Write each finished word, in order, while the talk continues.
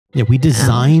Yeah, we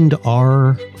designed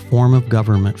our form of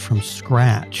government from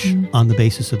scratch on the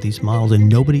basis of these models, and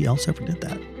nobody else ever did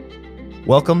that.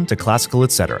 Welcome to Classical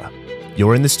Etc.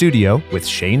 You're in the studio with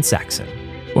Shane Saxon.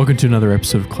 Welcome to another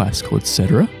episode of Classical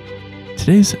Etc.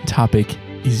 Today's topic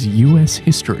is U.S.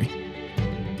 history.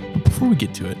 But before we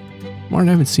get to it, Martin,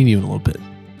 I haven't seen you in a little bit.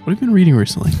 What have you been reading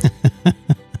recently?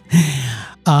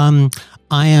 I've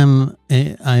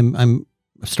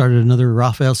started another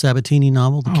Raphael Sabatini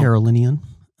novel, The Carolinian.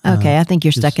 Okay, I think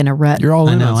you're stuck in a rut. You're all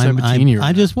in on Sabatini.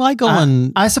 I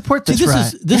support this.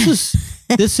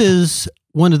 This is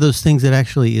one of those things that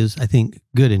actually is, I think,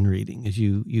 good in reading. Is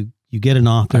you get an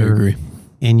author, I agree,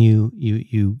 and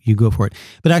you go for it.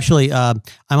 But actually, I'm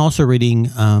also reading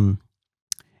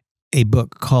a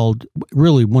book called,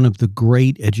 really one of the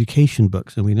great education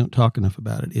books, and we don't talk enough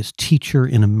about it, is Teacher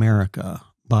in America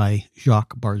by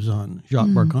Jacques Barzun.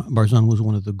 Barzun was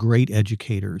one of the great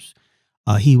educators.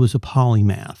 He was a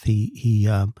polymath.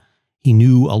 He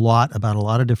knew a lot about a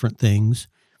lot of different things.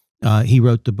 He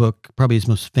wrote the book, probably his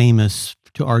most famous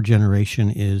to our generation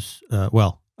is,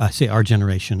 I say our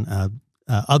generation,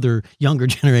 other younger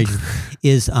generation,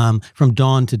 is From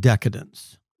Dawn to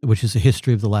Decadence, which is a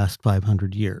history of the last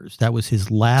 500 years. That was his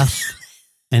last...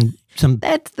 And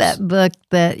that's that book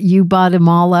that you bought them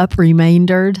all up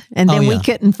remaindered, and then we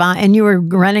couldn't find, and you were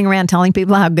running around telling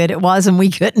people how good it was, and we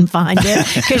couldn't find it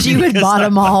because you had bought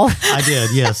them all. I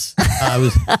did, yes.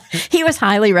 He was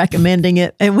highly recommending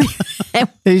it, and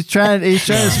he's trying to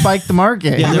spike the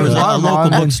market. Yeah, there was a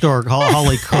local bookstore called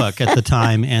Holly Cook at the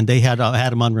time, and they had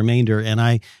them on remainder, and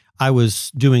I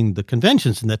was doing the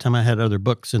conventions, and that time I had other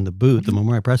books in the booth, the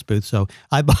Memoria Press booth, so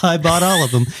I bought all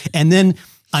of them, and then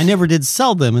I never did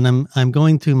sell them, and I'm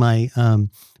going through my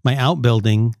my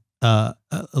outbuilding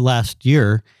last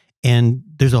year, and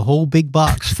there's a whole big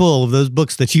box full of those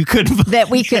books that you couldn't find. That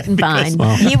we couldn't find.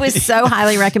 Wow. He was so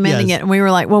highly recommending it, and we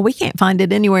were like, "Well, we can't find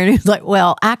it anywhere." And he was like,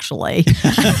 "Well, actually."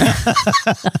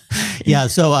 Yeah.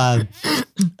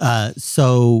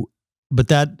 But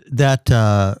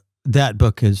that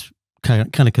book is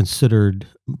kind of considered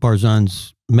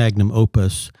Barzun's magnum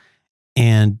opus,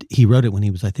 and he wrote it when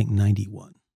he was, I think,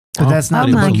 91. But that's not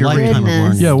a book you're reading.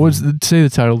 Yeah, say the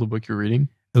title of the book you're reading?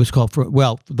 It was called,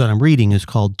 that I'm reading is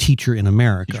called Teacher in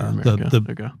America.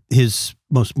 His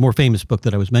more famous book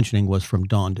that I was mentioning was From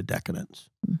Dawn to Decadence.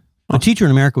 But Teacher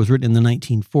in America was written in the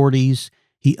 1940s.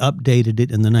 He updated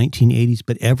it in the 1980s,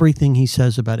 but everything he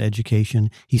says about education,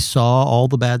 he saw all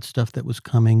the bad stuff that was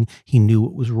coming. He knew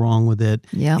what was wrong with it,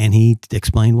 and he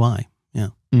explained why.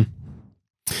 Yeah. Mm.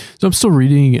 So I'm still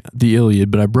reading the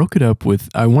Iliad, but I broke it up with,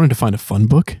 I wanted to find a fun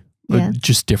book, but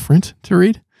just different to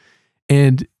read.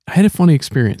 And I had a funny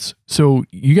experience. So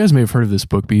you guys may have heard of this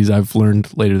book because I've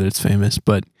learned later that it's famous,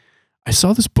 but I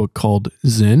saw this book called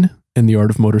Zen and the Art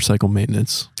of Motorcycle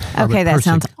Maintenance. Okay, that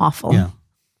sounds awful. Yeah.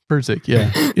 Persic,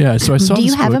 yeah. Yeah, so I saw Do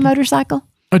you this have book. a motorcycle?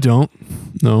 I don't,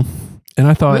 no. And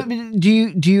I thought... Do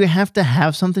you have to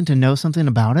have something to know something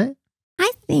about it?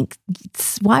 I think,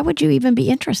 why would you even be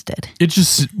interested? It's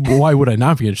just, why would I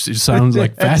not be interested? It sounds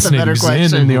like fascinating.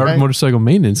 Zen and the art of motorcycle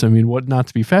maintenance. I mean, what not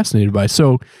to be fascinated by?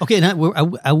 So, okay,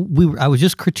 I was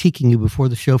just critiquing you before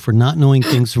the show for not knowing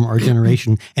things from our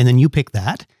generation, and then you pick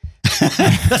that.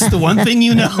 That's the one thing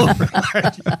you know.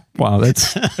 Wow,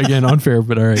 that's again unfair,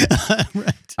 but all right.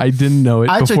 Right. I didn't know it.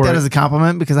 I took that as a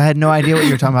compliment because I had no idea what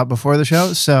you were talking about before the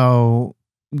show. So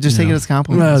just take it as a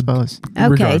compliment, I suppose. Okay,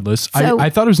 regardless, so,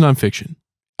 I thought it was nonfiction.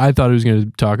 I thought it was going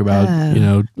to talk about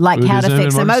like how to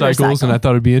fix a motorcycle, and I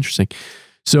thought it'd be interesting.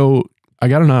 So I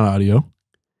got it on audio,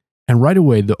 and right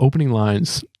away the opening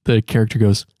lines, the character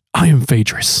goes, "I am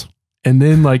Phaedrus," and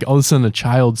then like all of a sudden a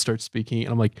child starts speaking,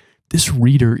 and I'm like, this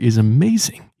reader is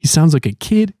amazing. He sounds like a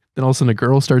kid. Then all of a sudden a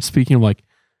girl starts speaking. I'm like,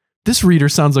 this reader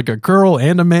sounds like a girl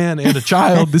and a man and a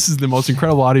child. This is the most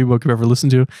incredible audiobook I've ever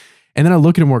listened to. And then I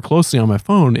look at it more closely on my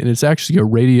phone, and it's actually a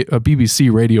BBC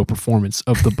radio performance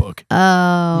of the book.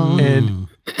 Oh. And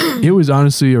it was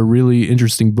honestly a really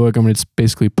interesting book. I mean, it's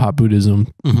basically pop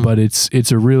Buddhism, but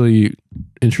it's a really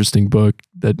interesting book.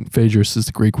 That Phaedrus is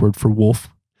the Greek word for wolf,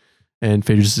 and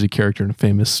Phaedrus is a character in a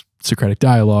famous Socratic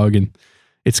dialogue, and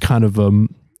it's kind of a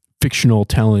fictional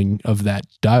telling of that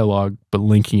dialogue, but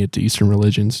linking it to Eastern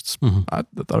religions. I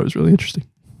thought it was really interesting.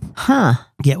 Huh.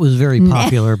 Yeah, it was very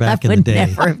popular back in the day. I would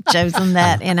never have chosen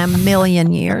that in a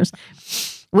million years.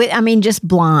 I mean, just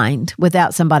blind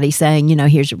without somebody saying,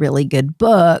 here's a really good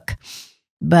book.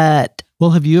 But well,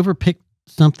 have you ever picked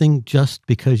something just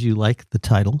because you like the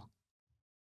title?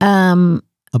 Read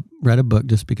a book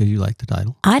just because you like the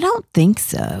title? I don't think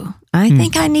so. I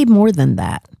think I need more than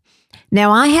that.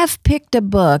 Now, I have picked a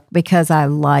book because I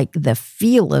like the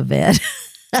feel of it.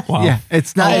 Wow. Yeah,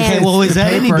 it's not. Okay, it's well, is the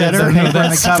that any paper, it's better? the paper and the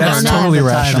That's- cover. that's not totally the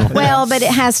rational. title. Well, but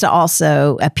it has to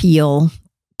also appeal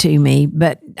to me.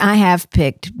 But I have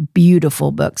picked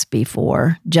beautiful books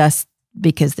before just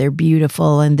because they're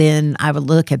beautiful. And then I would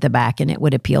look at the back and it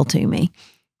would appeal to me.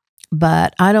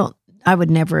 But I would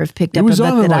never have picked It up a was book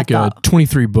on that like I a thought.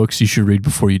 23 books you should read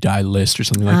before you die list or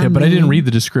something like I that. But I didn't mean, read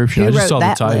the description. who I just wrote saw the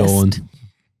that title list?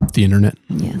 and the internet.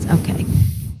 Yes. Okay.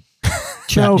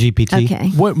 Chat No. GPT. Okay.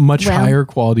 What much Well- higher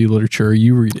quality literature are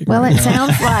you reading? Well, right it now?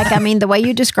 sounds like, I mean, the way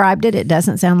you described it, it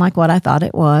doesn't sound like what I thought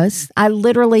it was. I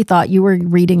literally thought you were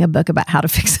reading a book about how to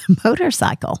fix a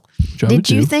motorcycle. Which I would Did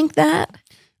you do. think that?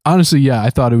 Honestly, yeah, I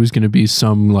thought it was going to be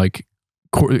some like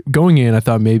going in. I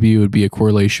thought maybe it would be a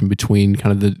correlation between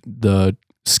kind of the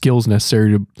skills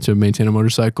necessary to maintain a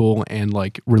motorcycle and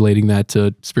like relating that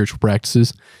to spiritual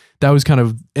practices. That was kind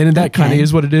of, and that kind of Okay.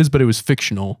 is what it is, but it was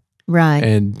fictional. Right.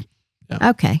 And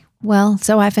Okay. Well,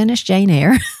 so I finished Jane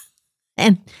Eyre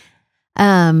and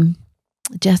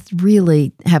just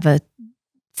really have a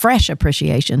fresh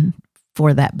appreciation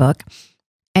for that book.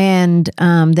 And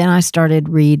then I started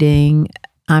reading,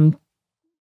 I'm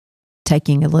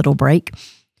taking a little break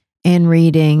and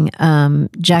reading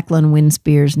Jacqueline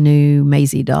Winspear's new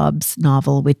Maisie Dobbs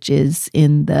novel, which is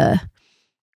in the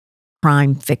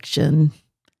crime fiction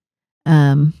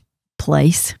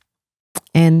place.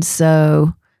 And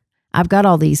so I've got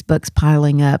all these books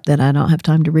piling up that I don't have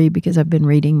time to read because I've been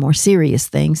reading more serious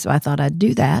things. So I thought I'd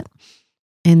do that.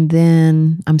 And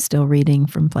then I'm still reading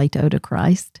From Plato to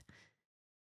Christ.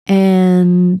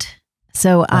 And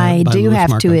so I by do Louis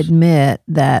have to Marcos. admit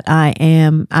that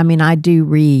I do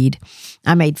read.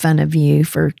 I made fun of you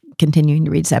for continuing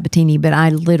to read Sabatini, but I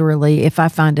literally, if I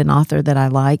find an author that I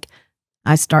like,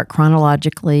 I start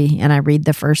chronologically and I read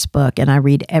the first book and I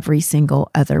read every single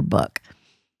other book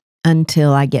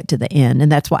until I get to the end.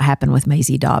 And that's what happened with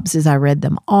Maisie Dobbs is I read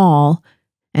them all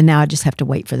and now I just have to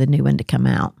wait for the new one to come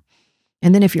out.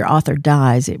 And then if your author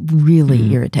dies, it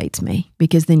really irritates me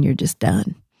because then you're just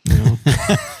done. you know,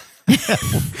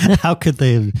 How could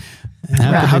they have?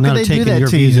 How Right. could How they not could have they do taken that your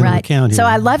to views you? into account? So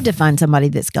here? I love to find somebody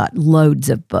that's got loads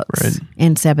of books. Right.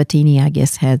 And Sabatini, I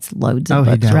guess, has loads of Oh,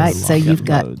 he books, does. right? A So lot. you've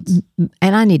got, Loads.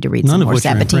 and I need to read None some of more which are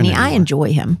in print Sabatini. I anymore.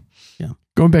 enjoy him.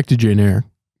 going back to Jane Eyre,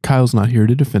 Kyle's not here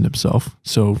to defend himself,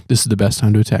 so this is the best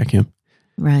time to attack him.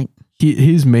 Right.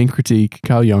 His main critique,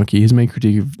 Kyle Yonke, his main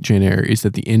critique of Jane Eyre is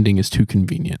that the ending is too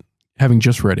convenient. Having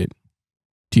just read it,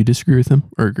 do you disagree with him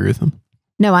or agree with him?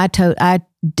 No, I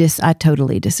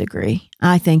totally disagree.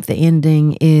 I think the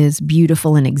ending is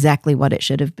beautiful and exactly what it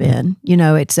should have been. You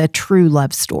know, it's a true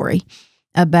love story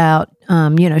about,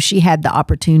 she had the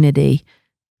opportunity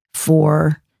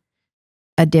for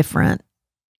a different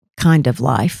kind of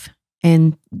life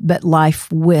but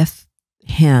life with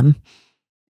him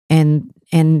and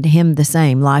him the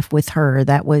same life with her.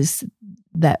 That was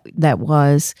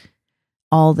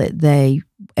all that they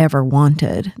ever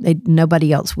wanted.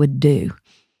 Nobody else would do.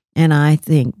 And I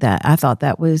thought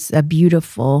that was a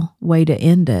beautiful way to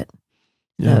end it.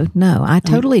 Yeah. So no, I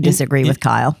totally in- disagree in- with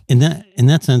Kyle. in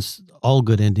that sense, all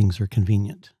good endings are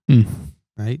convenient, Mm.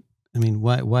 right? I mean,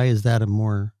 why is that a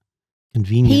more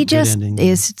convenient He good just ending?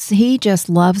 he just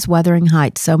loves Wuthering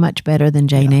Heights so much better than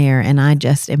Jane Eyre, and I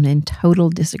just am in total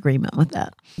disagreement with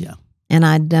that. Yeah. And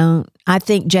I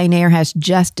think Jane Eyre has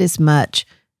just as much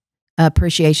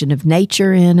appreciation of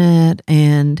nature in it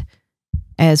and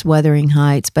as Wuthering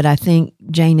Heights, but I think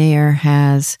Jane Eyre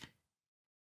has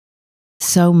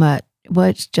so much.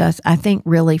 I think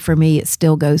really for me, it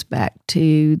still goes back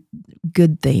to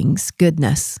good things,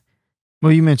 goodness,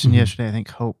 Well, you mentioned Mhm. yesterday, I think,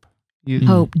 hope.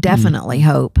 hope, definitely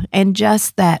hope. And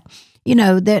just that,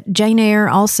 that Jane Eyre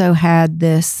also had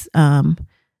this,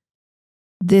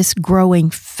 this growing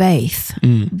faith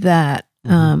that,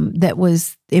 that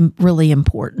was really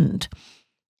important.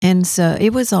 And so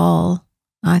it was all,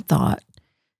 I thought,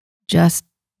 just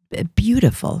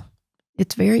beautiful.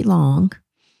 It's very long.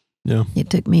 Yeah. It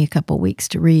took me a couple weeks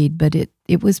to read, but it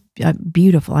was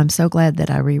beautiful. I'm so glad that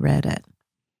I reread it.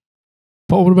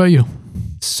 Paul, what about you?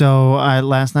 So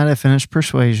last night I finished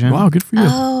Persuasion. Wow, good for you.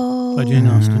 Oh, By Jane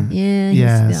Austen. yeah, you're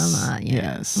Yes. still not, yeah.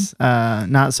 Yes.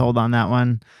 Not sold on that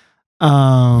one.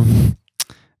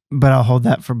 But I'll hold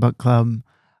that for book club.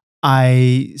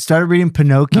 I started reading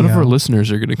Pinocchio. None of our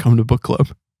listeners are going to come to book club.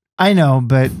 I know,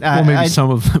 but Well, maybe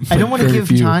some of them. I don't want to very give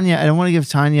few. Tanya. I don't want to give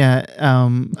Tanya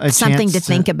a Something chance to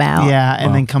think about. Yeah, and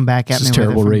Wow. then come back at This me is with it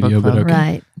terrible from book radio, but club.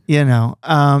 okay.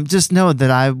 Right. Just know that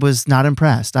I was not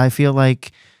impressed. I feel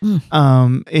like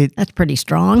That's pretty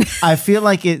strong. I feel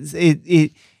like if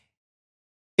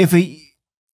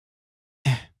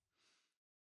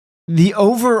the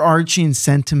overarching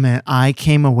sentiment I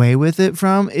came away with it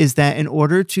from is that in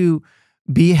order to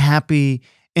be happy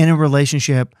in a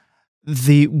relationship,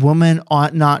 the woman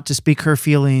ought not to speak her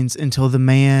feelings until the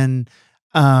man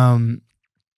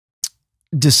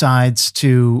decides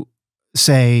to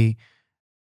say,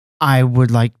 I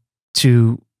would like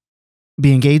to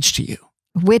be engaged to you.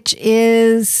 Which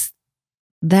is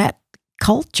that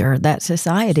culture, that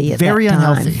society at Very that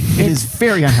time. unhealthy. It is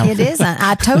very unhealthy. It isn't.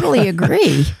 I totally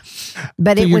agree.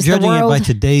 But So it you're was the judging it world. by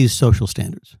today's social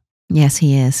standards. Yes,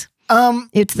 he is.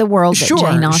 It's the world that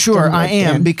Jane Austen I lived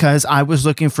am, in. because I was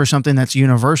looking for something that's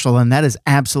universal, and that is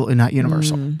absolutely not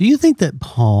universal. Do you think that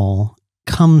Paul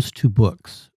comes to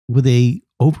books with a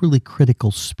overly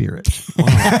critical spirit?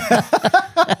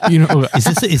 You know, Is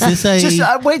this a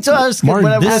Just wait till I was Martin,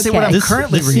 what I'm this- say what I'm this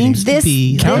currently this reading. seems to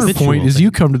be a counterpoint habitual is thing.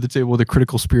 you come to the table with a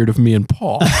critical spirit of me and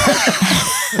Paul.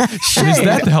 Shane, Is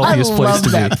that the healthiest I place love to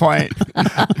be? that point.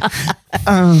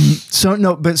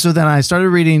 So then I started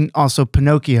reading also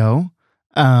Pinocchio,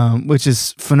 which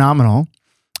is phenomenal,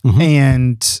 Mhm.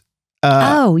 and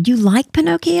Oh, you like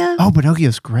Pinocchio?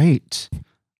 Pinocchio's great.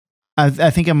 I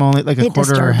think I'm only like a It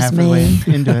quarter or disturbs halfway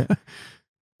me. into it.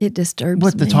 It disturbs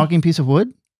What, the me. talking piece of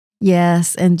wood?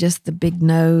 Yes, and just the big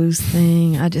nose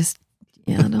thing. I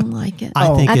don't like it.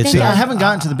 I think I it's. think I I- haven't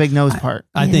gotten to the big nose part.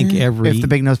 I think Yeah. every If the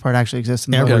big nose part actually exists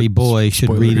in the book. every book. boy should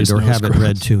Spoiler, read it his or nose have it grows.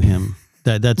 read to him.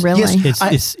 That's Really?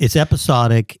 Yes, it's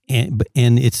episodic and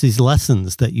it's these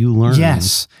lessons that you learn.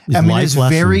 Yes. These I mean, life it's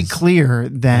very lessons. clear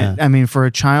that, Yeah. I mean, for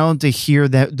a child to hear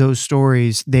those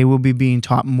stories, they will be being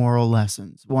taught moral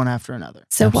lessons one after another.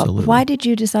 So Absolutely. why did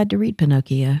you decide to read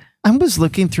Pinocchio? I was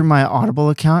looking through my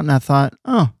Audible account and I thought,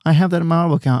 oh, I have that in my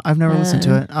Audible account. I've never listened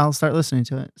to it. I'll start listening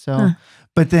to it. So, Huh.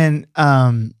 but then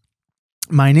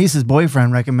my niece's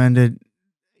boyfriend recommended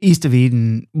East of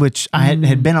Eden, which I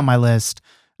had been on my list.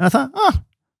 And I thought, oh,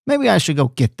 maybe I should go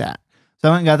get that. So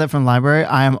I went and got that from the library.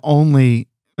 I am only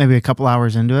maybe a couple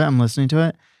hours into it. I'm listening to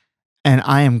it. And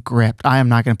I am gripped. I am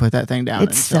not going to put that thing down.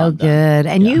 It's until so I'm done. good.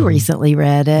 And you recently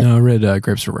read it. No, I read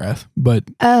Grapes of Wrath, but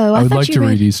Oh, I would thought like you to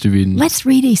read East of Eden. Let's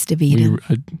read East of We- Eden.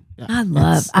 I- I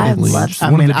love Definitely. love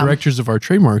I One mean, of the I'm- directors of our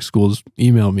trademark schools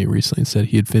emailed me recently and said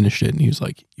he had finished it, and he was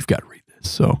like, "You've got to read this."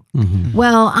 So Mhm.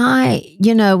 Well,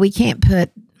 we can't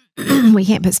put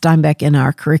Steinbeck in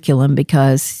our curriculum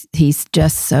because he's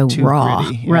just so Too raw.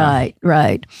 gritty, yeah.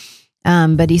 Right.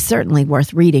 But he's certainly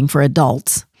worth reading for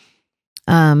adults,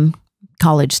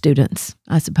 college students,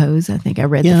 I suppose. I think I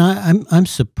read Yeah, and I'm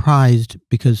surprised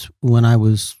because when I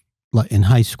was in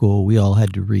high school, we all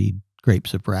had to read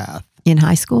Grapes of Wrath in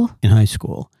high school. in high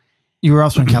school, You were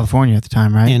also in California at the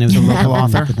time, right? and it was a local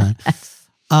author. at the time.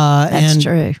 That's and,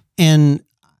 true. And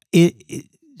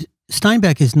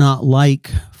Steinbeck is not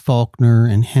like Faulkner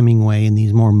and Hemingway and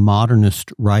these more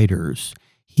modernist writers.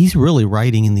 He's really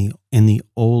writing in the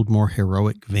old, more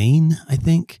heroic vein, I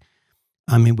think.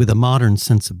 I mean, with a modern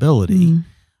sensibility.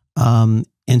 Mm.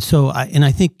 And so,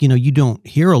 I think, you don't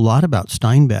hear a lot about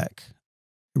Steinbeck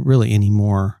really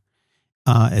anymore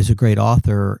as a great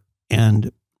author.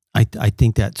 And I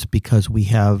think that's because we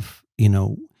have,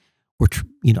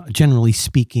 generally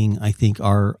speaking, I think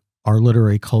our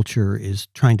literary culture is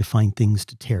trying to find things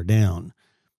to tear down.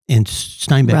 And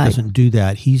Steinbeck Right. doesn't do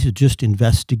that. He's just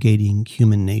investigating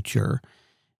human nature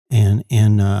and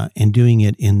doing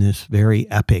it in this very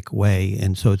epic way.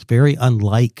 And so it's very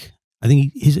unlike, I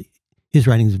think his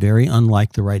writing is very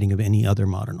unlike the writing of any other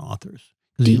modern authors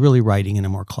because he's really writing in a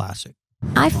more classic.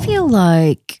 I feel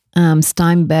like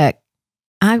Steinbeck,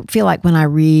 I feel like when I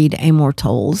read Amor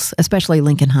Tolls, especially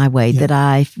Lincoln Highway, Yeah. that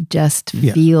I just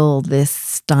Yeah. feel this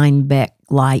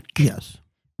Steinbeck-like Yes.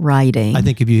 writing. I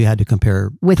think if you had to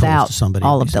compare Without Tolls to somebody,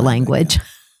 all it would of be the Steinbeck, language.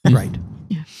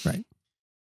 yeah. Right.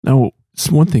 now, it's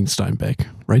one thing Steinbeck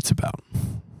writes about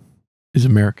is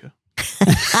America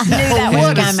I knew that was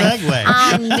What a coming. segue.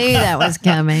 I knew that was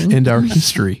coming. and our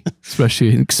history,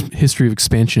 especially history of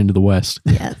expansion into the West.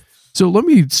 Yes. So let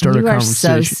me start a You are so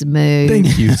conversation. smooth.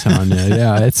 Thank you, Tanya.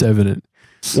 Yeah, it's evident.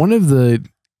 One of the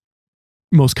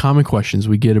most common questions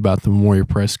we get about the Memoria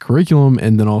Press curriculum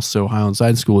and then also Highland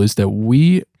Side School is that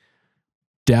we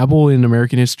dabble in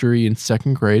American history in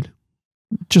second grade,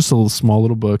 just a small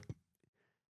little book.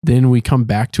 Then we come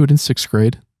back to it in sixth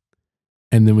grade,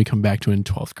 and then we come back to it in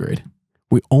 12th grade.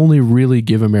 We only really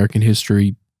give American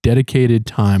history dedicated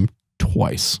time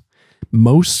twice.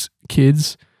 Most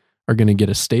kids are going to get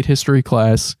a state history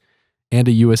class and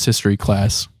a U.S. history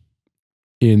class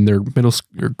in their middle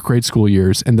or grade school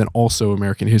years, and then also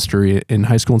American history in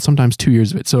high school, and sometimes 2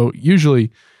 years of it. So usually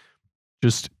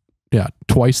just,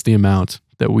 twice the amount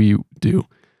that we do.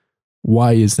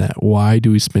 Why is that? Why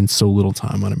do we spend so little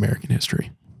time on American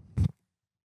history?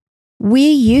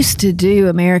 We used to do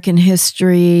American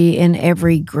history in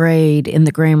every grade in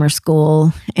the grammar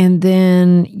school. And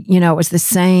then, it was the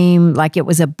same, like it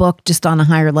was a book just on a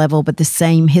higher level, but the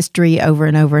same history over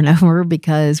and over and over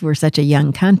because we're such a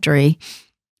young country.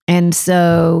 And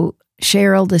so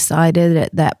Cheryl decided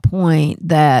at that point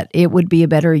that it would be a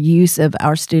better use of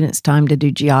our students' time to do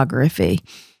geography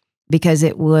because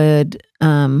it would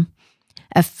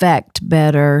affect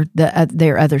better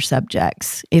their other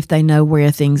subjects if they know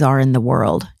where things are in the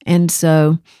world. And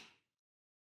so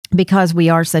because we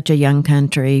are such a young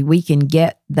country, we can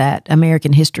get that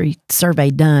American history survey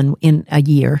done in a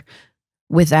year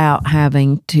without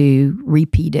having to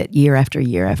repeat it year after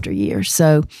year after year.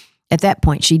 So at that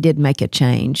point, she did make a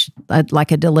change,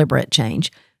 like a deliberate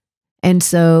change. And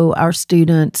so our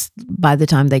students, by the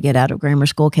time they get out of grammar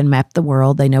school, can map the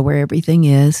world. They know where everything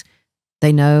is.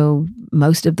 They know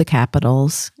most of the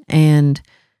capitals. And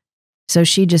so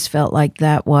she just felt like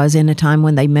that was in a time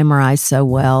when they memorized so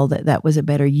well that was a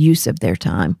better use of their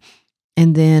time.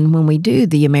 And then when we do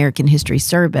the American History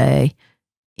Survey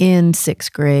in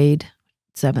 6th grade,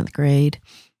 7th grade,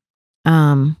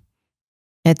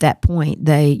 at that point,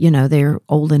 they're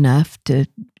old enough to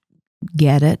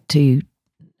get it, to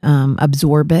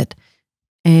absorb it.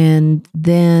 And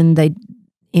then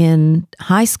in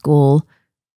high school,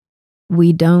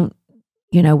 we don't,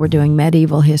 we're doing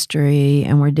medieval history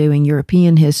and we're doing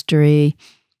European history.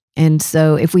 And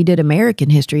so if we did American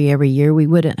history every year, we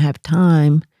wouldn't have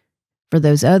time for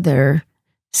those other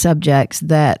subjects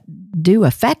that do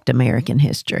affect American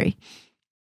history.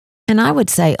 And I would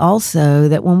say also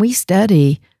that when we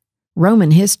study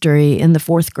Roman history in the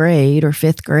 4th grade or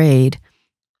 5th grade,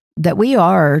 that we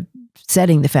are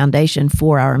setting the foundation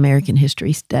for our American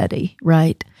history study,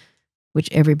 right? Which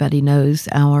everybody knows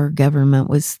our government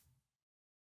was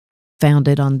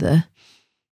founded on the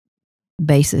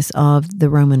basis of the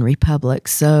Roman Republic.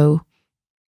 So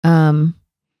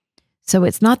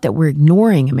it's not that we're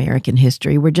ignoring American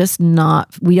history. We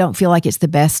don't feel like it's the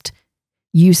best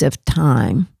use of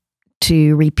time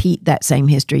to repeat that same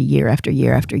history year after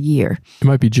year after year. It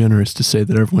might be generous to say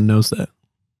that everyone knows that.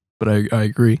 But I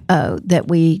agree.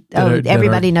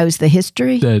 Everybody knows the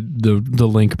history? That the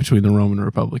link between the Roman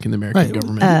Republic and the American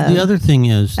government. The other thing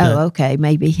is that, okay,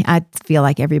 maybe. I feel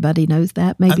like everybody knows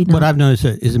that. Maybe not. What I've noticed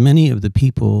is many of the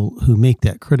people who make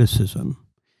that criticism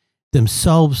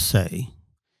themselves say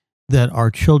that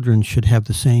our children should have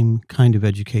the same kind of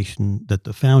education that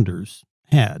the founders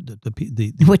had.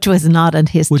 Which was not a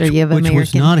history of American. Which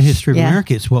was not a history of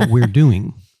America. It's what we're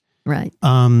doing. Right.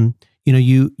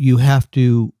 You have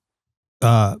to...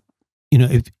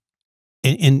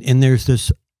 there's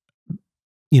this,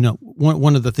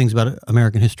 one of the things about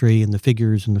American history and the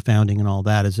figures and the founding and all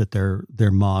that is that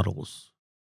they're models.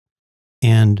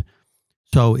 And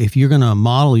so if you're going to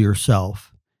model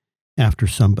yourself after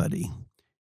somebody,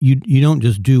 you don't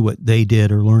just do what they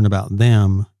did or learn about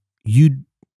them. You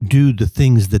do the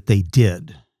things that they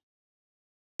did.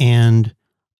 And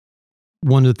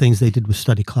one of the things they did was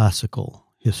study classical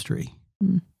history.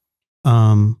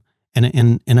 And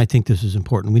I think this is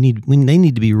important. They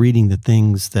need to be reading the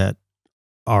things that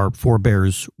our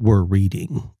forebears were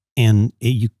reading, and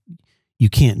you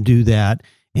can't do that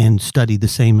and study the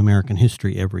same American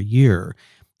history every year.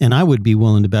 And I would be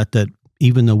willing to bet that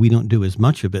even though we don't do as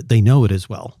much of it, they know it as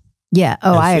well. Yeah.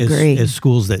 I agree. As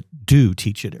schools that do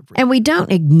teach it every year. And we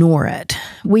don't ignore it.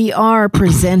 We are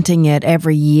presenting it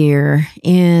every year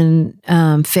in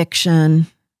fiction,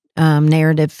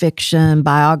 narrative fiction,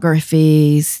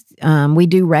 biographies. We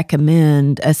do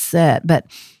recommend a set, but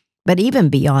even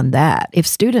beyond that, if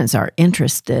students are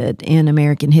interested in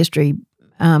American history,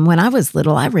 when I was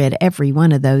little, I read every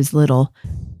one of those little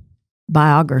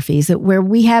biographies where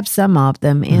we have some of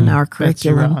them in our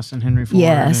curriculum. Betsy Ross and Henry Ford.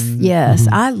 Yes.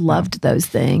 I loved those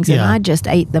things, and I just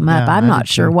ate them up. I'm not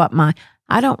sure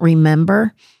I don't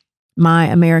remember my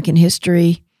American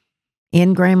history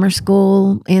in grammar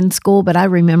school, but I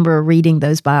remember reading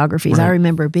those biographies. Right. I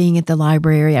remember being at the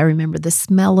library. I remember the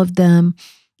smell of them,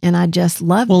 and I just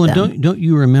loved them. Well, and don't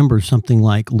you remember something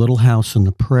like Little House on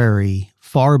the Prairie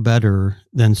far better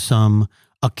than some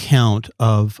account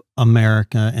of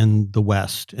America and the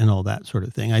West and all that sort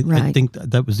of thing? I think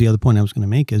that was the other point I was going to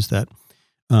make, is that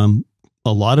a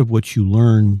lot of what you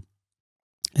learn,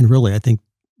 and really I think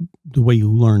the way you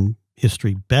learn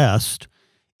history best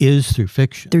is through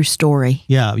fiction. Through story.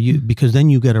 Yeah, because then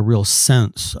you get a real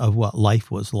sense of what life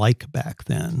was like back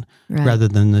then, rather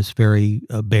than this very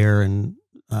bare and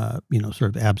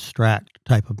sort of abstract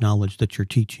type of knowledge that you're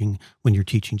teaching when you're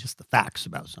teaching just the facts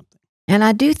about something. And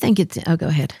I do think go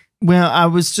ahead. Well, I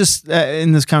was just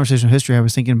in this conversation of history, I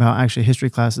was thinking about actually history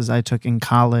classes I took in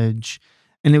college.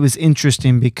 And it was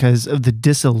interesting because of the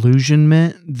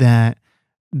disillusionment that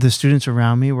the students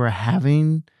around me were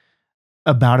having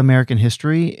about American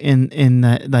history in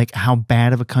the, like how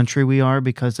bad of a country we are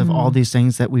because of all these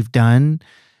things that we've done.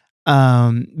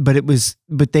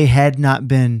 But they had not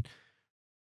been,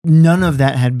 none of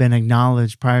that had been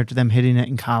acknowledged prior to them hitting it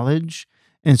in college.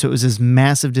 And so it was this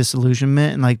massive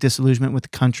disillusionment and like disillusionment with the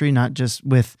country, not just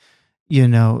with,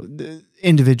 the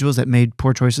individuals that made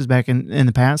poor choices back in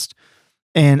the past.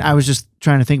 And I was just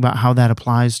trying to think about how that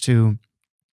applies to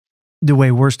the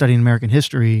way we're studying American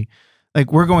history.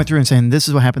 Like we're going through and saying, this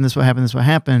is what happened, this is what happened, this is what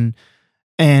happened.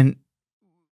 And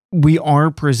we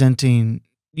are presenting,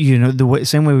 the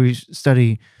same way we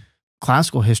study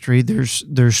classical history, there's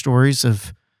stories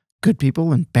of good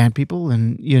people and bad people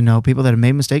and, people that have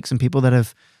made mistakes and people that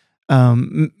have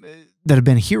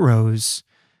been heroes.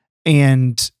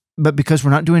 But because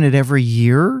we're not doing it every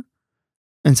year,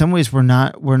 in some ways we're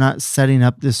not setting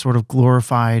up this sort of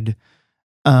glorified,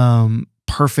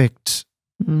 perfect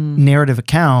narrative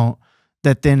account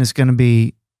that then is going to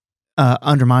be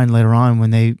undermined later on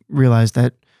when they realize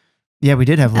that, yeah, we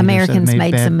did have leaders Americans that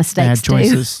made some mistakes bad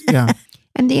choices. Too. Yeah.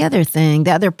 And the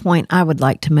other point I would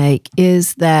like to make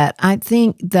is that I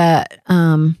think that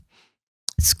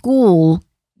school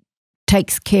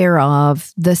takes care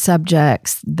of the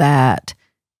subjects that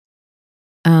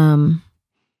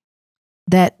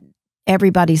that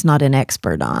everybody's not an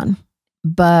expert on.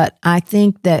 But I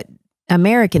think that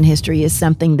American history is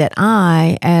something that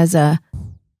I, as a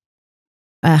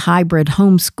hybrid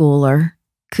homeschooler,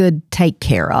 could take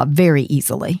care of very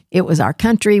easily. It was our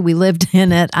country. We lived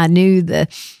in it. I knew the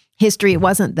history. It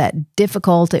wasn't that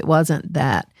difficult. It wasn't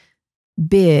that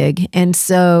big. And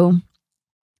so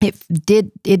it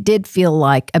did feel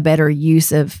like a better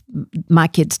use of my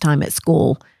kids' time at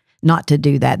school not to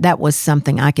do that. That was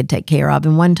something I could take care of.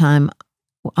 And one time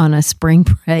on a spring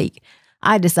break,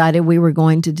 I decided we were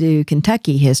going to do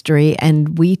Kentucky history,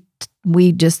 and we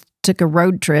just took a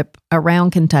road trip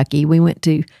around Kentucky. We went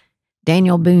to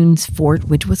Daniel Boone's fort,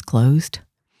 which was closed,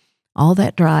 all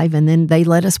that drive. And then they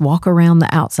let us walk around the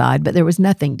outside, but there was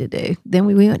nothing to do. Then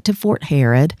we went to Fort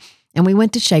Herod and we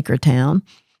went to Shakertown,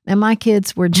 and my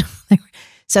kids were just,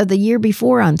 so the year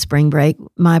before on spring break,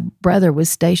 my brother was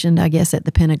stationed, I guess, at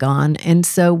the Pentagon. And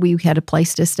so we had a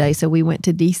place to stay. So we went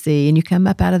to DC, and you come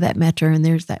up out of that metro and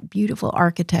there's that beautiful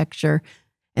architecture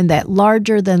and that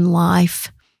larger than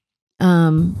life,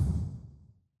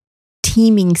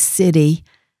 teeming city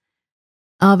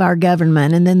of our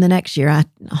government. And then the next year I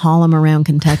haul them around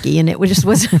Kentucky, and it was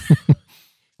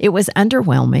it was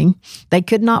underwhelming. They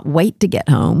could not wait to get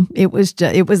home. It was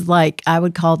like, I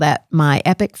would call that my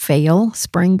epic fail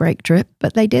spring break trip,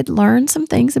 but they did learn some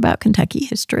things about Kentucky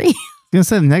history. I was going to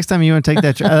say, the next time you want to take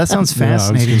that trip, that sounds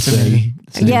fascinating to me.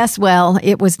 Yes, well,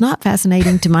 it was not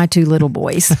fascinating to my two little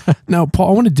boys. Now, Paul,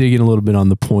 I want to dig in a little bit on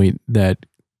the point that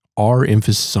our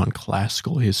emphasis on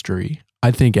classical history,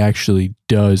 I think, actually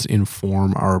does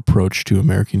inform our approach to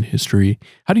American history.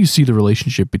 How do you see the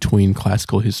relationship between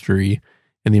classical history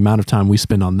and the amount of time we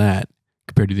spend on that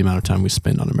compared to the amount of time we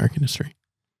spend on American history?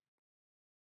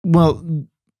 Well,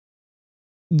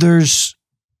 there's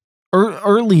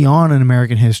early on in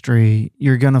American history,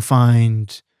 you're going to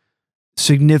find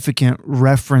significant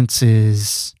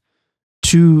references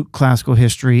to classical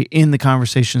history in the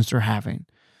conversations they're having.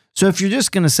 So if you're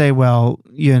just going to say, well,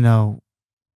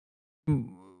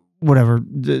 whatever,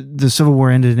 the Civil War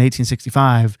ended in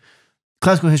 1865,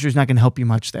 classical history is not going to help you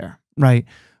much there, right?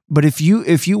 But if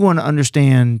you want to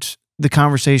understand the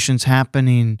conversations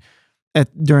happening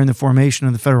during the formation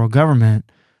of the federal government,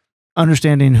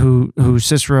 understanding who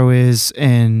Cicero is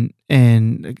and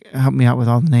help me out with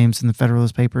all the names in the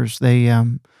Federalist Papers. They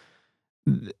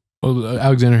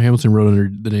Alexander Hamilton wrote under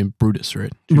the name Brutus,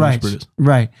 right? Right, Brutus.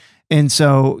 Right. And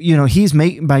so, he's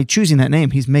by choosing that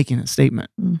name, he's making a statement,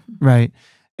 right?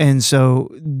 And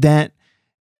so that,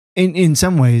 in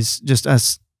some ways, just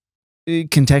us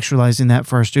contextualizing that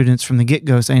for our students from the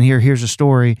get-go, saying, here's a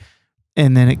story,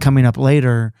 and then it coming up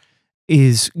later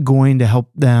is going to help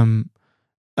them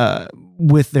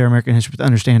with their American history, with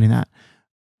understanding that.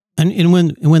 And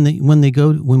when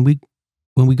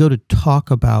we go to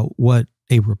talk about what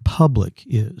a republic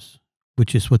is,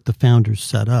 which is what the founders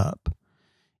set up,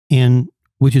 and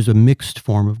which is a mixed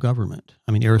form of government.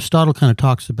 I mean, Aristotle kind of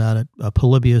talks about it.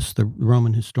 Polybius, the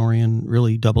Roman historian,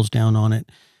 really doubles down on it,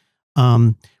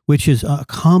 which is a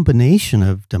combination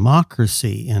of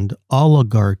democracy and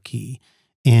oligarchy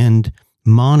and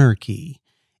monarchy.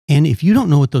 And if you don't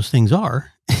know what those things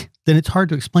are, then it's hard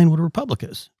to explain what a republic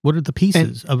is. What are the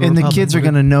pieces of a and republic? the kids are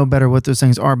going to know better what those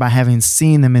things are by having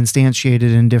seen them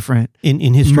instantiated in different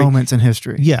in history moments in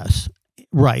history. Yes,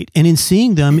 right. And in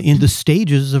seeing them in the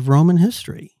stages of Roman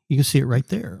history, you can see it right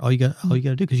there. All you got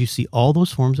to do, because you see all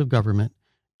those forms of government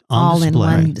on all in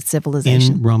display one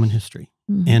civilization. in Roman history.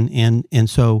 Mhm. And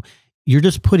so you're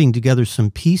just putting together some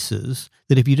pieces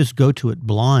that if you just go to it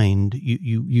blind,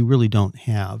 you really don't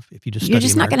have. If you just You're study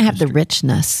just not going to have the American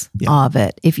richness Yeah. of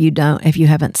it if you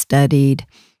haven't studied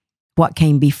what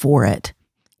came before it.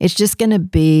 It's just going to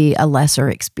be a lesser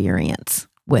experience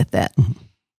with it.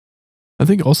 I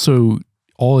think also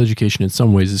all education in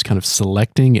some ways is kind of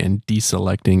selecting and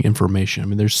deselecting information. I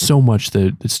mean, there's so much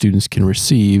that students can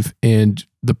receive, and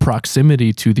the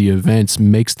proximity to the events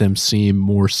makes them seem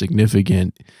more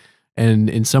significant. And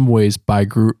in some ways, by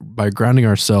grounding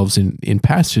ourselves in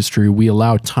past history, we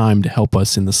allow time to help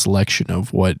us in the selection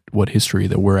of what history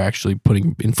that we're actually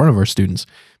putting in front of our students.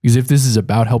 Because if this is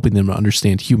about helping them to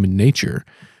understand human nature,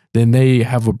 then they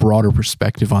have a broader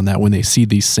perspective on that when they see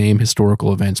these same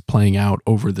historical events playing out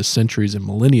over the centuries and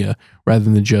millennia, rather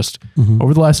than just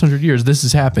over the last 100 years, this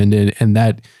has happened, and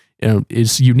that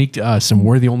is unique to us, and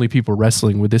we're the only people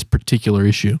wrestling with this particular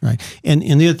issue. Right. And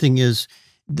the other thing is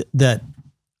that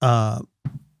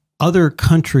other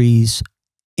countries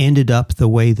ended up the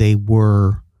way they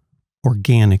were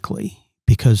organically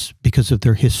because of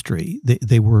their history.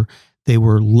 They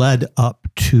were led up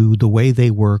to the way they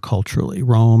were culturally,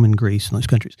 Rome and Greece and those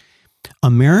countries.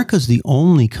 America's the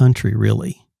only country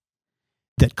really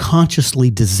that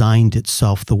consciously designed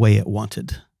itself the way it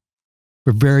wanted.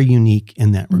 We're very unique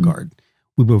in that regard.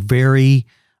 We were very,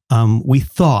 we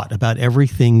thought about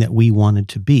everything that we wanted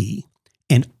to be,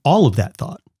 and all of that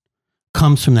thought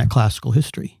comes from that classical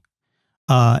history.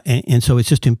 And so it's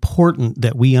just important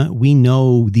that we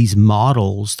know these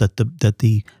models that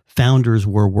the founders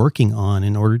were working on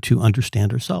in order to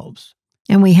understand ourselves.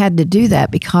 And we had to do that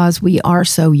because we are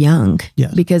so young.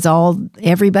 Yes. Because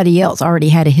everybody else already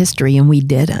had a history and we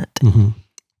didn't. Mm-hmm.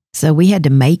 So we had to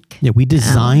make. Yeah, we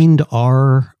designed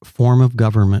our form of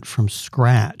government from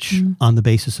scratch on the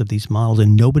basis of these models,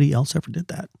 and nobody else ever did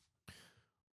that.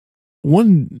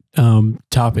 One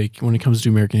topic when it comes to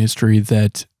American history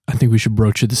that I think we should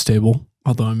broach at this table,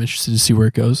 although I'm interested to see where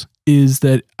it goes, is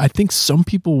that I think some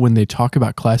people, when they talk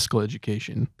about classical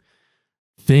education,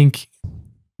 think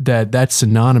that that's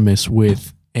synonymous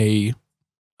with a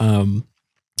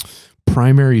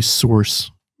primary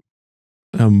source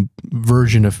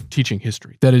version of teaching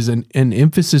history. That is an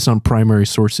emphasis on primary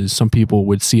sources some people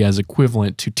would see as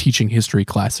equivalent to teaching history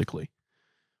classically.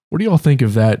 What do you all think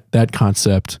of that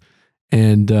concept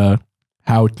and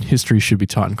how history should be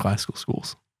taught in classical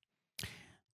schools?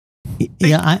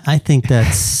 Yeah, I think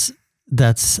that's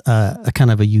a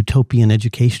kind of a utopian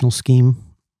educational scheme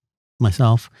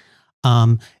myself.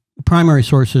 Primary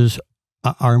sources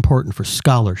are important for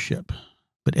scholarship,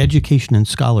 but education and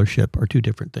scholarship are two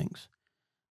different things.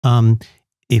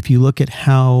 If you look at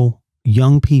how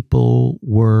young people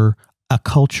were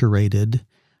acculturated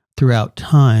throughout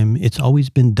time, it's always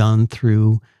been done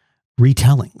through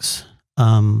retellings,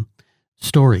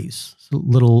 stories,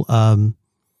 little,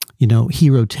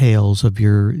 hero tales of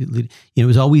it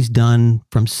was always done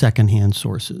from secondhand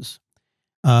sources.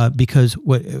 Because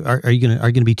what are you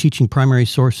going to be teaching primary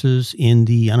sources in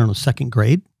the, second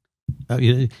grade?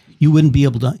 You wouldn't be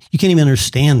able to. You can't even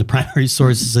understand the primary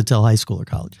sources until high school or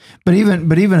college. But even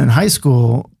in high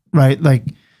school, right? Like,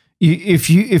 if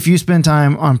you spend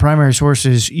time on primary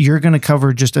sources, you're going to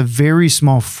cover just a very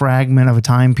small fragment of a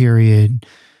time period,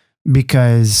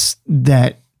 because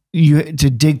to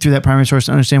dig through that primary source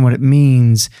to understand what it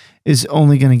means is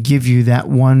only going to give you that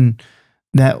one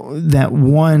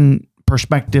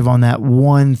perspective on that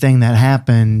one thing that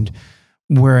happened.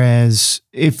 Whereas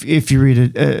if you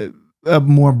read a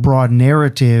more broad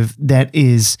narrative that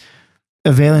is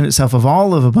availing itself of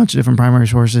a bunch of different primary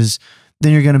sources,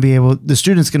 then the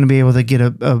student's going to be able to get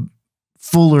a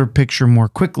fuller picture more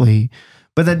quickly.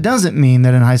 But that doesn't mean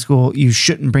that in high school you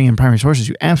shouldn't bring in primary sources.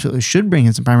 You absolutely should bring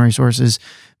in some primary sources,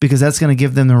 because that's going to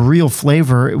give them the real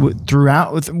flavor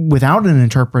without an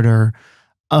interpreter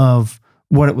of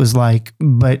what it was like.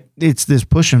 But it's this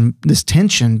push and this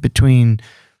tension between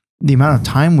the amount of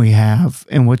time we have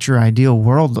and what your ideal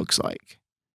world looks like.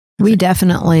 We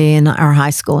definitely, in our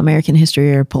high school American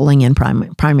history, are pulling in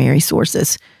primary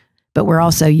sources, but we're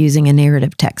also using a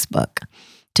narrative textbook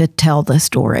to tell the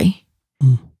story.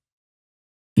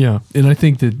 Yeah, and I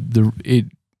think that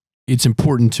it's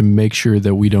important to make sure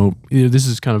that we don't. This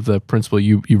is kind of the principle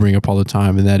you bring up all the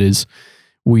time, and that is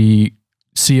we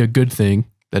see a good thing,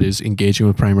 that is engaging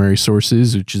with primary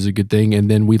sources, which is a good thing,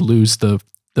 and then we lose the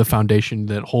the foundation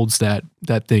that holds that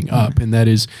thing up. And that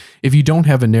is, if you don't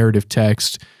have a narrative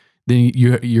text, then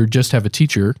you just have a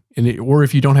teacher, or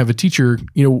if you don't have a teacher,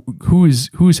 who is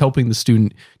helping the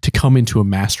student to come into a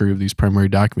mastery of these primary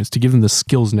documents, to give them the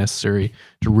skills necessary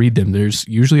to read them. There's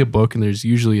usually a book and there's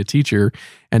usually a teacher,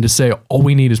 and to say all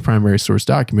we need is primary source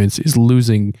documents is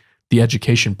losing the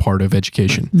education part of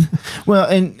education. Well,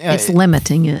 and it's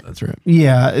limiting it. That's right.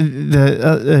 Yeah,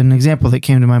 an example that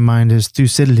came to my mind is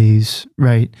Thucydides,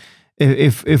 right?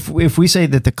 If we say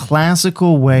that the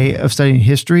classical way of studying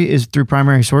history is through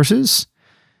primary sources,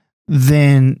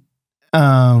 then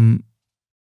then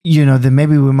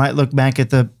maybe we might look back at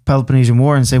the Peloponnesian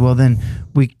War and say, well, then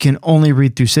we can only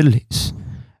read Thucydides.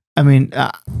 I mean,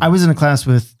 I was in a class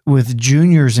with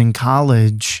juniors in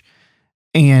college,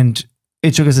 and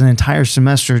it took us an entire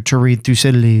semester to read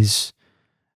Thucydides,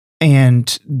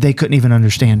 and they couldn't even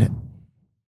understand it.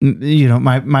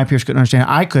 My peers couldn't understand it.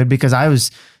 I could, because I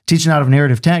was teaching out of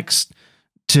narrative text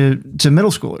to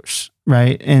middle schoolers,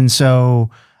 right? And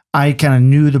so I kind of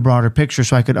knew the broader picture,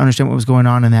 so I could understand what was going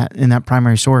on in that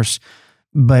primary source.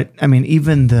 But I mean,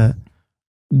 even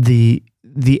the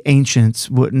ancients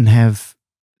wouldn't have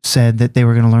said that they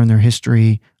were going to learn their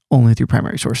history only through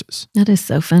primary sources. That is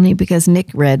so funny, because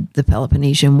Nick read the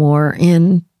Peloponnesian War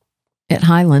at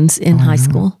Highlands in high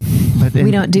school. But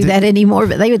we don't do that anymore,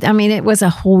 but it was a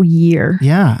whole year.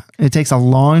 Yeah. It takes a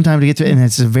long time to get to it, and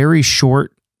it's a very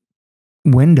short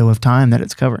window of time that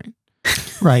it's covering.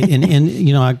 Right. And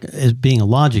as being a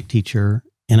logic teacher,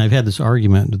 and I've had this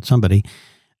argument with somebody,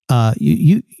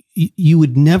 you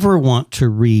would never want to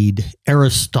read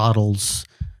Aristotle's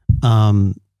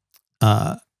prior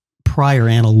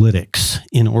analytics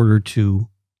in order to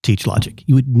teach logic.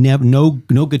 You would never, no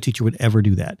good teacher would ever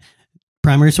do that.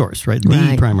 Primary source, right?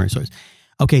 The primary source.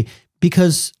 Okay,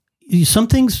 because some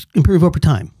things improve over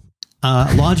time.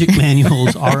 Logic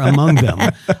manuals are among them.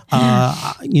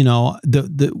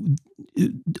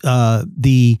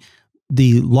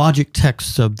 The logic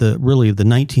texts of the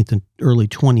 19th and early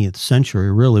 20th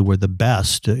century really were the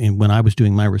best. And when I was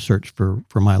doing my research for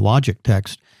my logic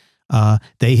text,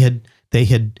 they had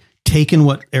taken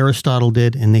what Aristotle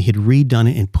did, and they had redone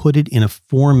it and put it in a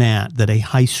format that a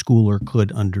high schooler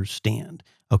could understand.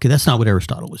 Okay, that's not what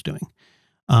Aristotle was doing.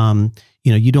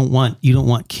 You don't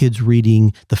want kids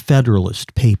reading the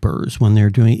Federalist Papers when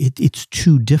they're doing it. It's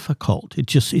too difficult.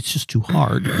 It's just too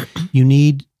hard. You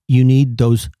need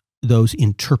those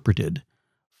interpreted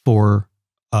for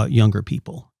younger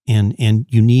people. And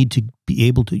you need to be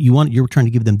able to, you're trying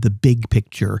to give them the big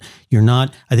picture. You're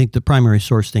not, I think the primary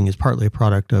source thing is partly a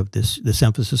product of this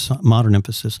emphasis, modern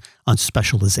emphasis on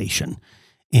specialization.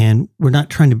 And we're not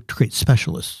trying to create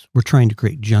specialists. We're trying to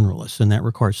create generalists. And that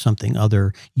requires something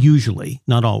other, usually,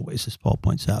 not always, as Paul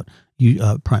points out,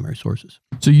 primary sources.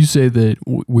 So you say that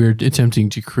we're attempting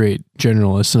to create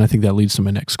generalists, and I think that leads to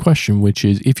my next question, which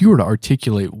is, if you were to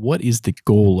articulate what is the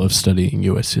goal of studying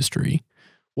U.S. history,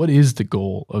 what is the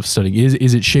goal of studying?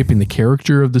 Is it shaping the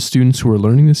character of the students who are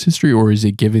learning this history, or is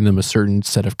it giving them a certain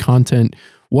set of content?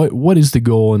 What is the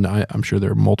goal? And I'm sure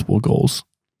there are multiple goals.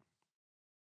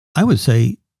 I would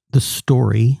say the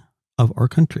story of our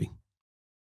country,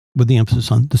 with the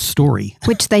emphasis on the story.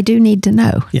 Which they do need to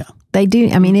know. Yeah. They do.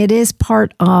 I mean, it is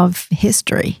part of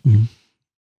history. Mm-hmm.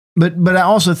 But I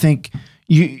also think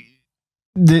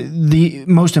the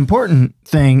most important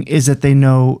thing is that they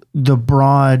know the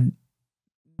broad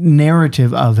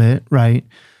narrative of it, right?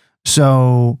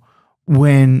 So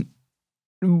when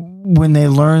they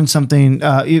learn something,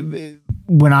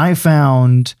 when I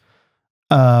found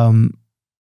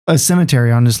a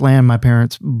cemetery on this land my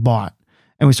parents bought,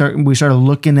 and we started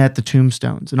looking at the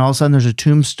tombstones, and all of a sudden there's a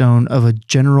tombstone of a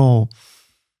general,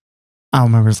 I don't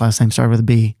remember his last name, started with a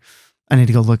B. I need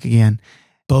to go look again.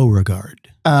 Beauregard.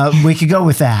 We could go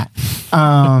with that.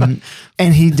 And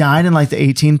he died in like the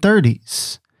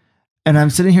 1830s. And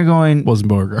I'm sitting here going, wasn't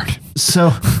Beauregard.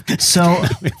 So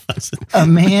a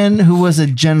man who was a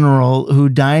general who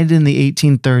died in the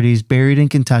 1830s, buried in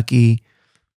Kentucky,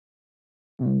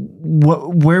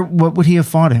 what would he have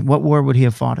fought in? What war would he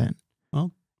have fought in?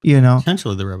 Well, you know,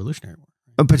 potentially the Revolutionary War.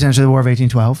 Potentially the War of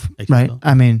 1812, right?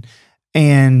 I mean,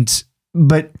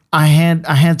 but I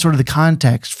had sort of the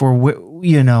context for what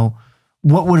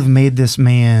would have made this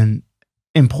man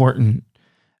important.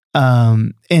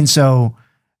 And so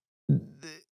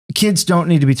kids don't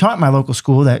need to be taught in my local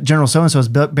school that General so-and-so is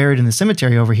buried in the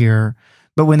cemetery over here.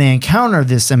 But when they encounter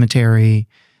this cemetery,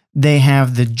 they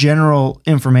have the general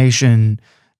information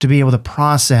to be able to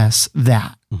process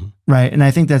that. Mm-hmm. Right. And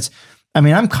I think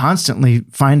I'm constantly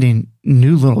finding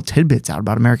new little tidbits out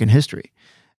about American history,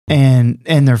 and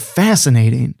they're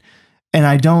fascinating. And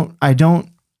I don't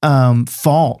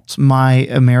fault my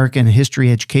American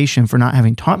history education for not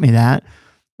having taught me that.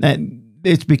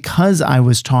 It's because I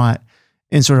was taught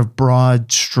in sort of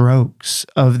broad strokes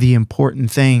of the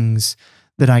important things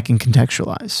that I can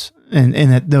contextualize. And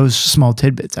that those small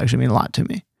tidbits actually mean a lot to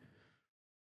me.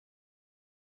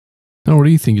 Now, what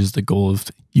do you think is the goal of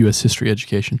U.S. history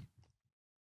education?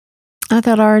 I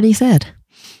thought I already said.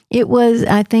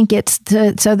 I think it's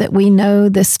so that we know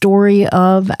the story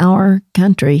of our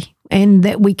country and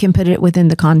that we can put it within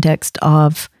the context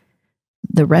of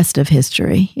the rest of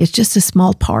history. It's just a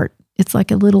small part. It's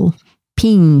like a little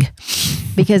ping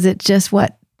because it's just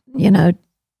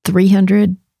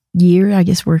 300 year. I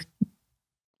guess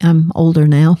I'm older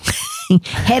now,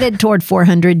 headed toward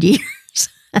 400 years.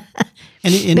 But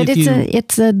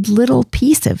it's a little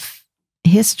piece of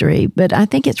history. But I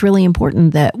think it's really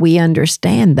important that we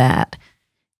understand that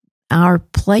our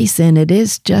place in it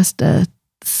is just a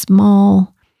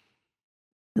small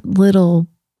little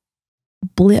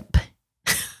blip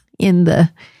in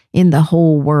the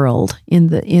whole world,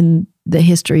 in the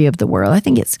history of the world. I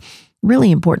think it's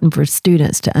really important for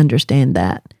students to understand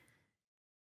that.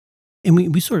 And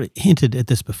we sort of hinted at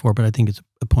this before, but I think it's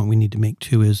a point we need to make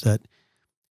too, is that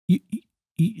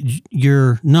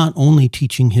you're not only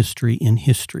teaching history in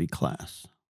history class,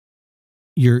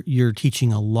 you're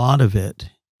teaching a lot of it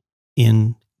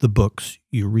in the books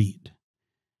you read.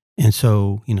 And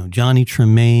so, Johnny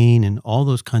Tremaine and all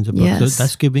those kinds of books, yes.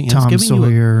 that's giving Tom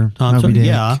Sawyer, Moby Dick.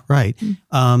 Yeah, right.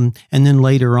 And then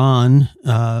later on,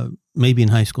 maybe in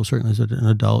high school, certainly as an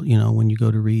adult, when you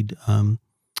go to read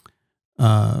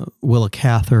Willa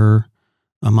Cather,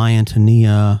 My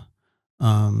Antonia,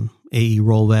 A.E.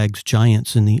 Rollwag's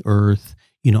Giants in the Earth,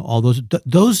 all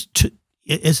those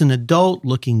as an adult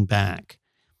looking back,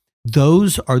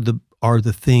 those are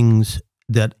the things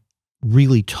that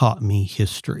really taught me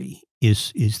history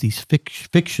is these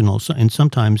fictional and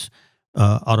sometimes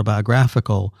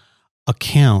autobiographical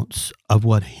accounts of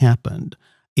what happened.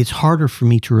 It's harder for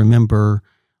me to remember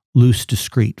loose,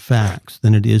 discrete facts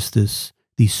than it is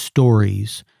these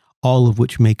stories, all of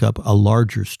which make up a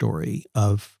larger story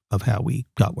of how we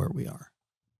got where we are.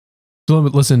 So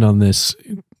listen on this.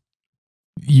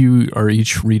 You are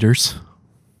each readers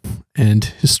and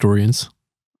historians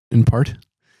in part.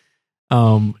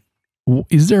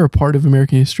 Is there a part of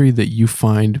American history that you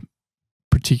find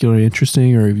particularly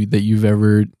interesting or that you've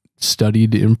ever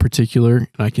studied in particular?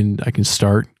 I can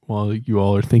start while you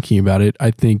all are thinking about it.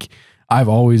 I think I've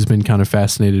always been kind of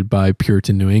fascinated by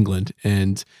Puritan New England.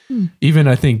 And even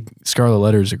I think Scarlet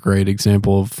Letter is a great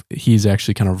example of he's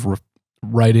actually kind of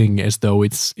writing as though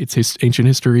it's his ancient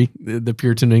history. The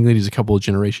Puritan New England, he's a couple of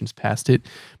generations past it.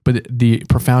 But the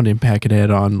profound impact it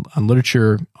had on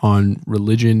literature, on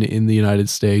religion in the United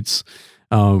States,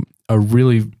 a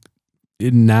very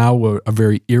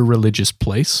irreligious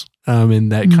place.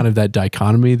 And that kind of that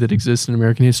dichotomy that exists in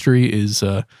American history is,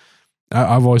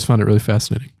 I've always found it really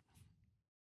fascinating.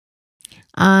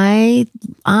 I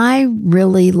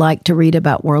really like to read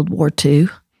about World War II.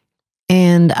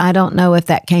 And I don't know if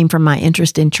that came from my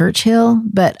interest in Churchill,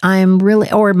 but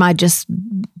or my just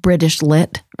British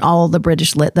lit, all the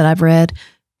British lit that I've read.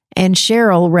 And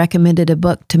Cheryl recommended a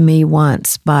book to me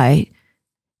once by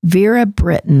Vera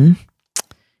Brittain,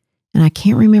 and I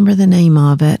can't remember the name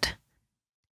of it,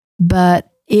 but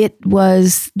it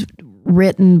was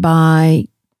written by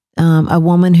a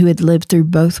woman who had lived through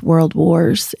both world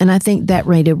wars. And I think that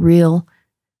made a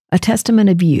testament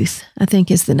of youth, I think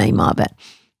is the name of it.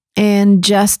 And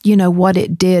just, what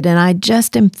it did. And I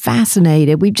just am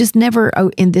fascinated. We've just never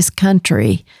in this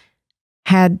country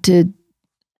had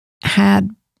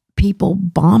people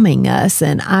bombing us.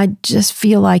 And I just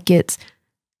feel like it's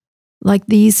like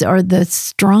these are the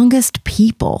strongest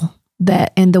people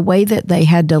and the way that they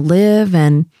had to live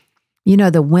and,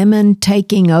 the women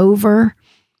taking over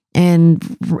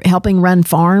and helping run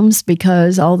farms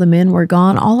because all the men were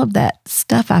gone, all of that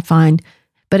stuff I find.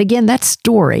 But again, that's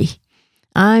story.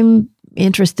 I'm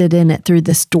interested in it through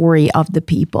the story of the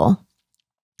people.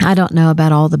 I don't know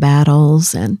about all the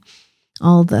battles and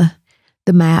all the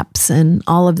maps and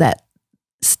all of that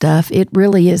stuff. It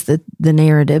really is the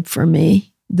narrative for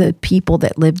me, the people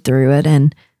that lived through it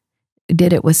and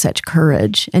did it with such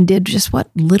courage and did just what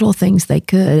little things they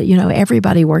could,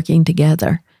 everybody working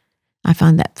together. I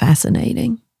find that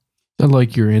fascinating. I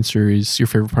like your answer is your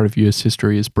favorite part of U.S.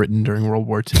 history is Britain during World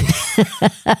War II.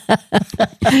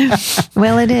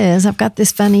 Well, it is. I've got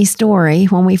this funny story.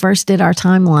 When we first did our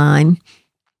timeline,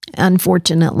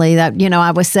 unfortunately, that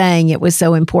I was saying it was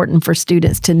so important for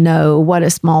students to know what a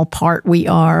small part we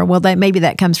are. Well, maybe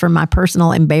that comes from my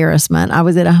personal embarrassment. I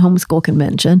was at a homeschool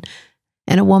convention,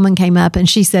 And a woman came up and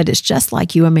she said, it's just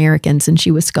like you Americans. And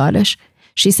she was Scottish.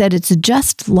 She said, it's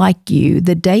just like you.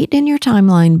 The date in your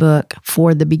timeline book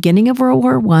for the beginning of World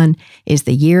War I is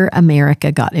the year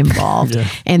America got involved. Yeah.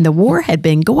 And the war had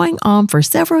been going on for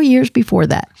several years before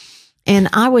that. And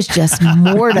I was just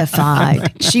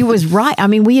mortified. She was right. I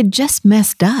mean, we had just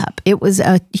messed up. It was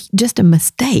just a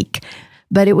mistake,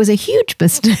 but it was a huge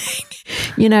mistake.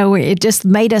 It just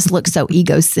made us look so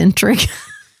egocentric.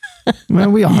 Well,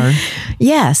 we are.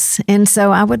 Yes. And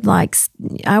so I would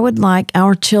like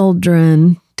our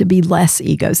children to be less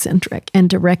egocentric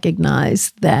and to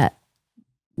recognize that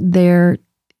there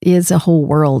is a whole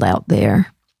world out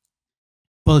there.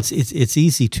 Well, it's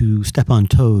easy to step on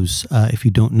toes if you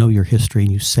don't know your history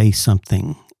and you say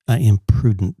something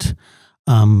imprudent.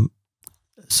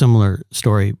 Similar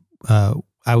story.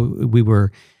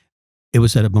 It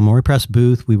was at a Memoria Press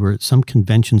booth. We were at some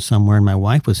convention somewhere, and my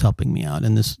wife was helping me out.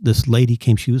 And this lady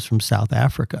came. She was from South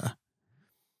Africa,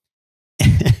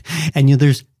 and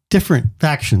there's different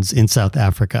factions in South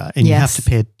Africa, and Yes.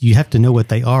 you have to know what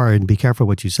they are and be careful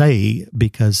what you say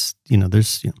because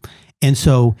there's. And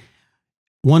so,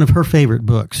 one of her favorite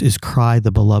books is "Cry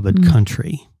the Beloved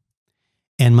Country,"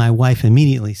 and my wife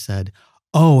immediately said,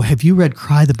 "Oh, have you read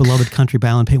Cry the Beloved Country by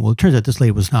Alan Paton?" Well, it turns out this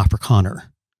lady was an Afrikaner.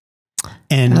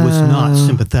 And was not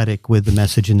sympathetic with the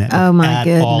message in that Oh, my at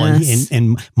all. goodness.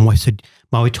 And my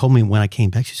wife told me when I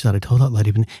came back, she said, I told that lady,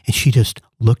 and she just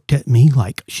looked at me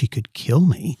like she could kill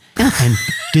me and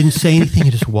didn't say anything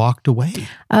and just walked away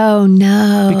Oh,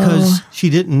 no. because she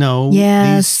didn't know.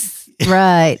 Yes.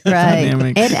 Right.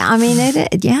 Dynamic.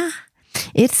 Yeah.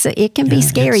 It can be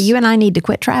scary. You and I need to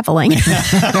quit traveling.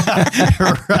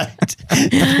 Right.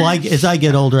 Well, as I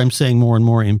get older, I'm saying more and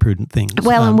more imprudent things.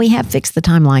 Well, and we have fixed the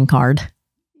timeline card.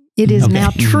 It is Okay. now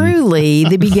truly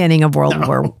the beginning of World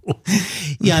War.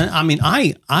 Yeah, I mean,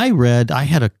 I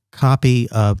had a copy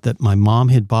of that my mom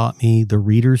had bought me, the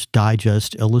Reader's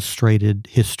Digest Illustrated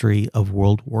History of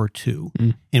World War II.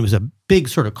 And it was a big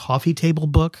sort of coffee table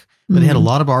book, but it had a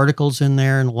lot of articles in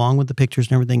there and along with the pictures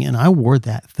and everything. And I wore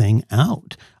that thing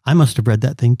out. I must have read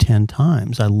that thing 10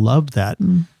 times. I loved that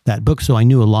book. So I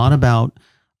knew a lot about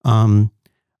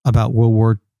World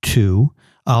War II.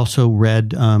 I also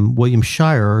read William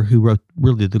Shirer, who wrote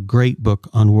really the great book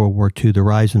on World War II, The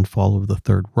Rise and Fall of the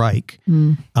Third Reich.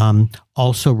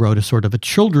 Also wrote a sort of a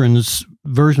children's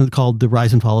version called The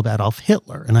Rise and Fall of Adolf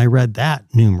Hitler. And I read that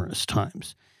numerous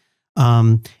times.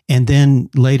 And then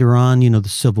later on, the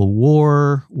Civil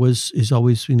War is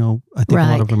always, I think a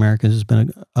lot of Americans has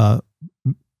been a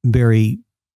very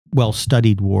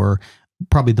well-studied war,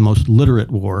 probably the most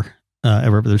literate war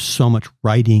ever. There's so much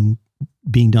writing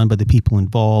being done by the people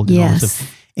involved. And all this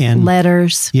stuff. And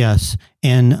letters. Yes.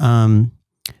 And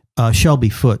Shelby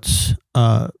Foote's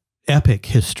epic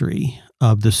history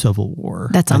of the Civil War.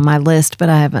 That's on my list, but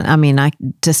I haven't. I mean,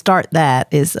 to start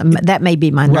that may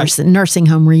be my nursing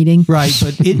home reading. Right,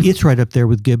 but it's right up there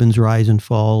with Gibbon's Rise and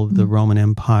Fall of the Roman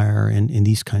Empire and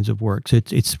these kinds of works.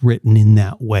 It's written in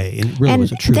that way, and it really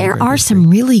was a true. There are some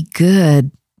really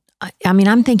good. I mean,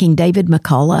 I'm thinking David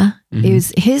McCullough.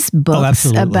 Is his books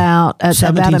about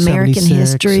American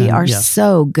history are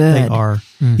so good. They are.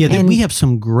 Yeah, we have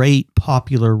some great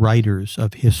popular writers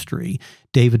of history.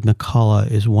 David McCullough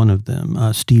is one of them.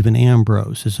 Stephen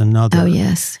Ambrose is another. Oh,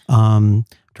 yes. Trying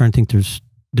to think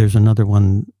there's another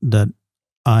one that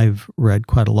I've read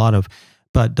quite a lot of.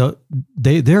 But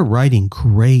they're writing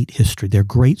great history. They're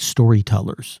great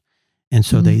storytellers. And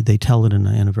so they tell it in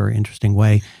a very interesting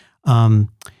way.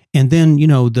 And then,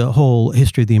 the whole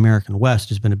history of the American West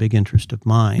has been a big interest of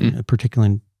mine,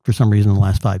 particularly for some reason in the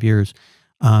last 5 years.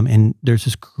 And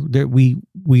there's we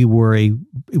were a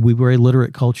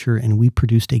literate culture, and we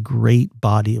produced a great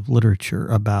body of literature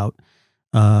about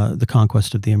the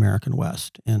conquest of the American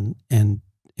West. And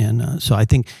so I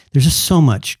think there's just so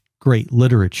much great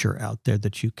literature out there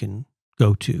that you can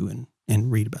go to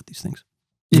and read about these things.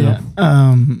 Yeah.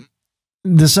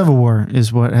 The Civil War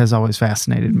is what has always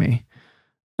fascinated me.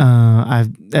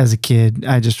 As a kid,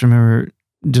 I just remember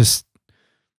just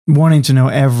wanting to know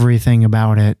everything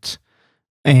about it.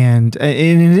 And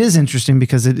it is interesting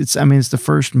because it's the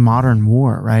first modern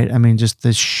war, right? I mean, just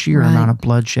the sheer amount of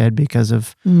bloodshed because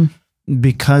of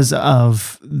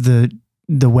the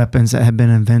weapons that had been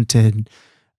invented,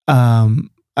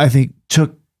 I think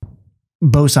took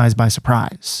both sides by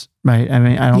surprise, right? I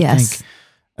mean, I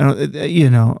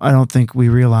don't think we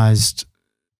realized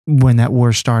when that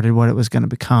war started what it was going to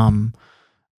become.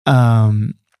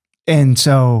 And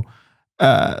so,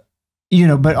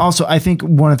 but also I think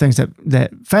one of the things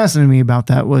that fascinated me about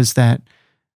that was that,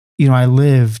 I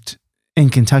lived in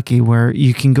Kentucky where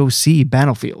you can go see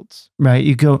battlefields, right?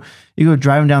 You go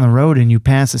driving down the road and you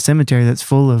pass a cemetery that's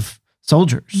full of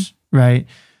soldiers, right?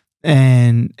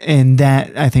 And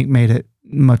that I think made it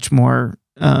much more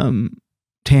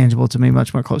tangible to me,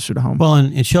 much more closer to home. Well,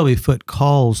 and Shelby Foote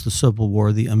calls the Civil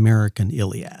War the American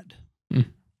Iliad.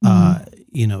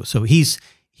 So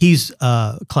he's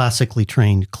classically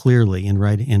trained clearly in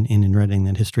writing in writing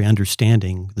that history,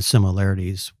 understanding the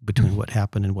similarities between what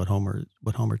happened and what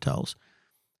Homer tells.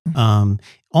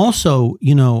 Also,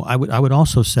 I would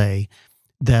also say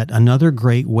that another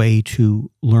great way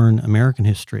to learn American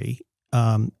history,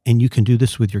 and you can do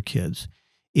this with your kids,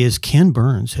 is Ken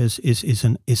Burns is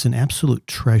an absolute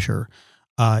treasure.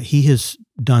 He has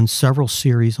done several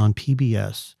series on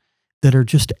PBS that are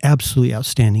just absolutely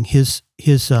outstanding. His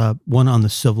one on the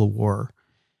Civil War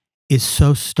is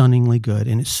so stunningly good,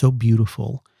 and it's so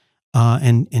beautiful,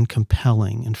 and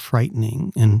compelling and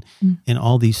frightening and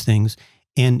all these things.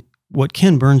 And what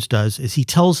Ken Burns does is he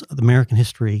tells American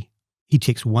history. He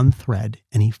takes one thread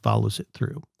and he follows it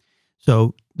through.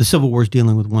 So the Civil War is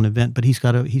dealing with one event, but he's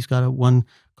got a one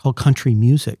called Country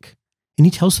Music, and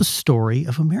he tells the story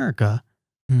of America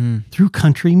through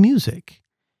country music.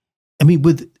 I mean,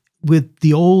 with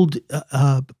the old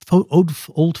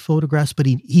photographs, but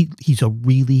he's a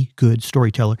really good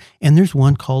storyteller. And there's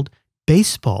one called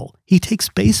Baseball. He takes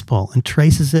baseball and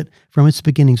traces it from its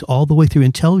beginnings all the way through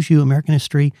and tells you American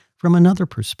history from another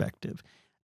perspective.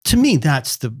 To me,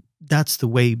 that's the best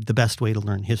way to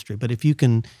learn history. But if you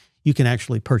can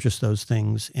actually purchase those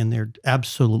things, and they're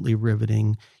absolutely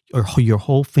riveting, or your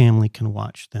whole family can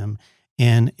watch them.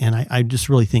 And I just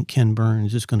really think Ken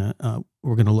Burns is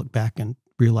we're gonna look back and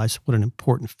realize what an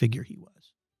important figure he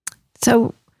was.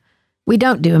 So we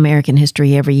don't do American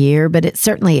history every year, but it's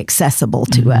certainly accessible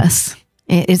to us.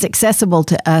 It's accessible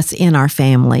to us in our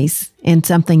families, and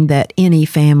something that any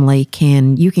family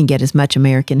you can get as much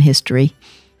American history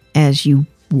as you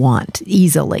want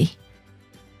easily.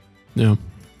 Yeah.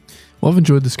 Well, I've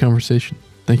enjoyed this conversation.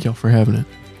 Thank y'all for having it.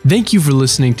 Thank you for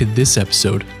listening to this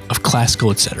episode of Classical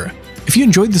Etc. If you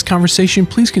enjoyed this conversation,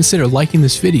 please consider liking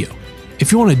this video.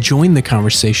 If you want to join the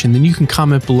conversation, then you can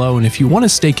comment below. And if you want to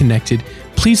stay connected,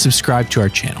 please subscribe to our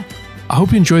channel. I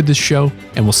hope you enjoyed this show,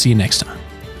 and we'll see you next time.